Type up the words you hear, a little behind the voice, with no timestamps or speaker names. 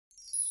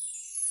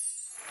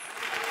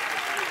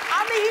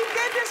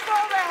just for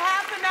over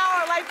half an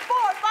hour, like 4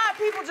 or 5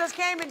 people just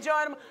came and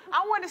joined him.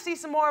 I want to see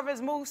some more of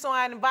his moves, so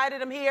I invited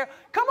him here.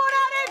 Come on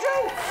out,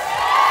 Andrew!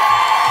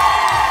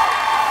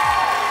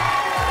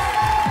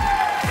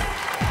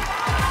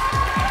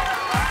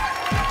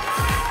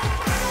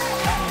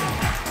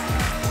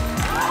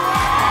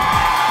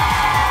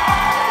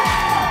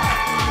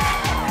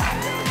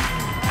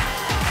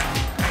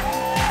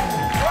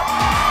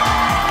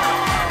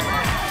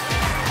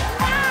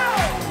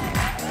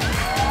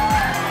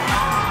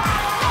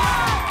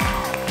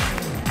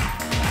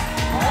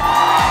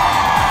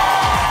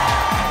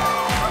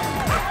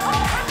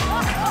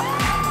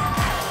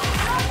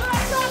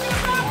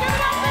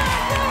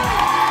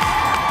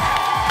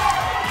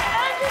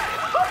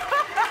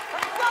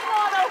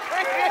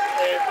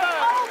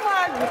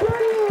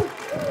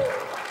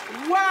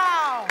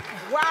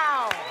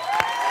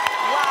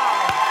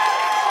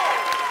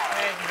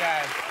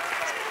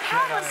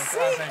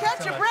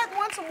 Catch your breath,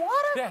 want some water?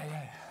 Yeah.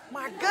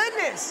 My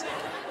goodness.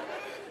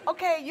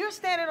 Okay, you're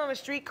standing on a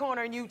street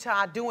corner in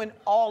Utah doing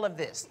all of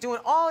this, doing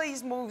all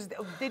these moves.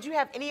 Did you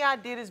have any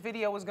idea this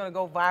video was gonna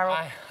go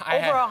viral?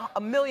 Over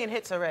a million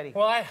hits already.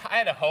 Well, I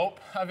had a hope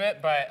of it,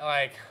 but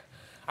like,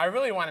 I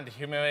really wanted to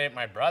humiliate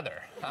my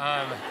brother.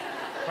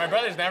 My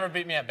brother's never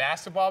beat me at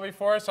basketball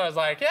before, so I was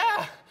like,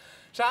 yeah,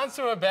 challenge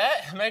to a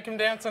bet, make him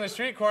dance on a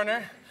street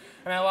corner,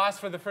 and I lost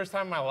for the first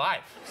time in my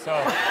life. So,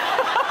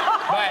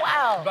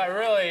 but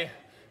really,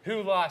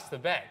 who lost the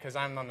bet? Because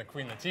I'm on the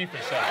Queen Latifah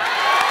Show.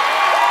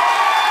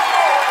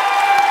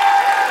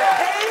 It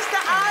pays to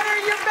honor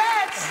your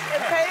bets.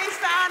 It pays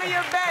to honor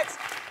your bets.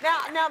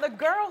 Now the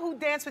girl who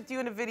danced with you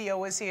in the video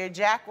was here.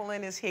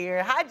 Jacqueline is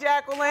here. Hi,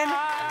 Jacqueline.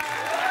 Hi.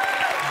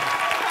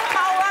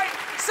 How are you?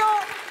 So,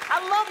 I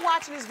love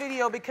watching this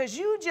video because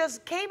you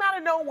just came out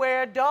of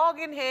nowhere, dog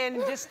in hand,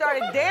 and just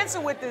started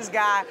dancing with this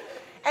guy.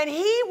 And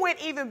he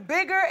went even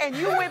bigger, and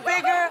you went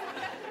bigger.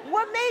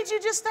 What made you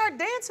just start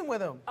dancing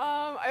with him?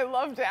 I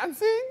love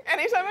dancing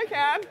anytime I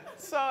can,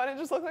 and it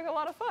just looked like a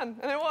lot of fun,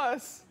 and it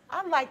was.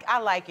 I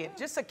like it.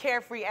 Just a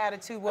carefree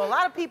attitude. Well, a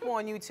lot of people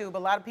on YouTube, a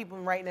lot of people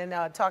writing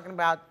and talking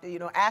about,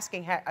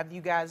 asking, have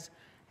you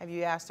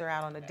asked her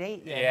out on a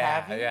date yet? Yeah,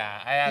 have you?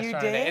 yeah. I asked her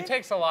on a date. did? It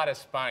takes a lot of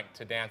spunk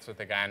to dance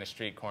with a guy on a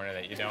street corner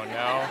that you don't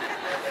know.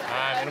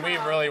 And we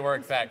really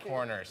worked that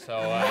corner, so.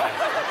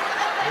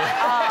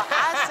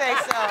 I say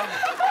so.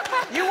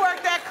 You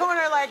worked that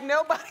corner like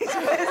nobody's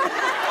business.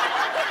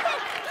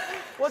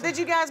 Well, did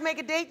you guys make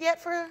a date yet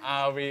for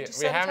we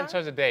haven't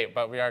chose a date,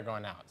 but we are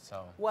going out,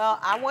 so. Well,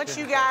 I want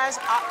you guys,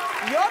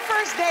 your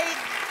first date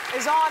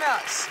is on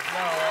us.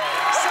 No way.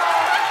 So,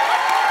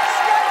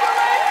 schedule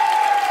it.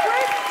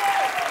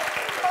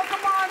 So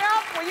come on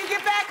up. When you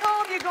get back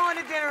home, you're going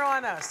to dinner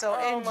on us. So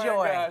enjoy.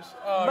 Oh my gosh.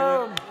 Oh,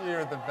 boom.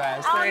 You're the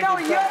best. Oh, Thank no,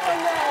 you you're so the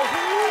much. best.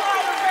 You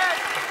are the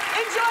best.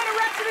 Enjoy the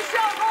rest of the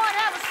show. Go and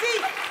have a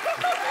seat.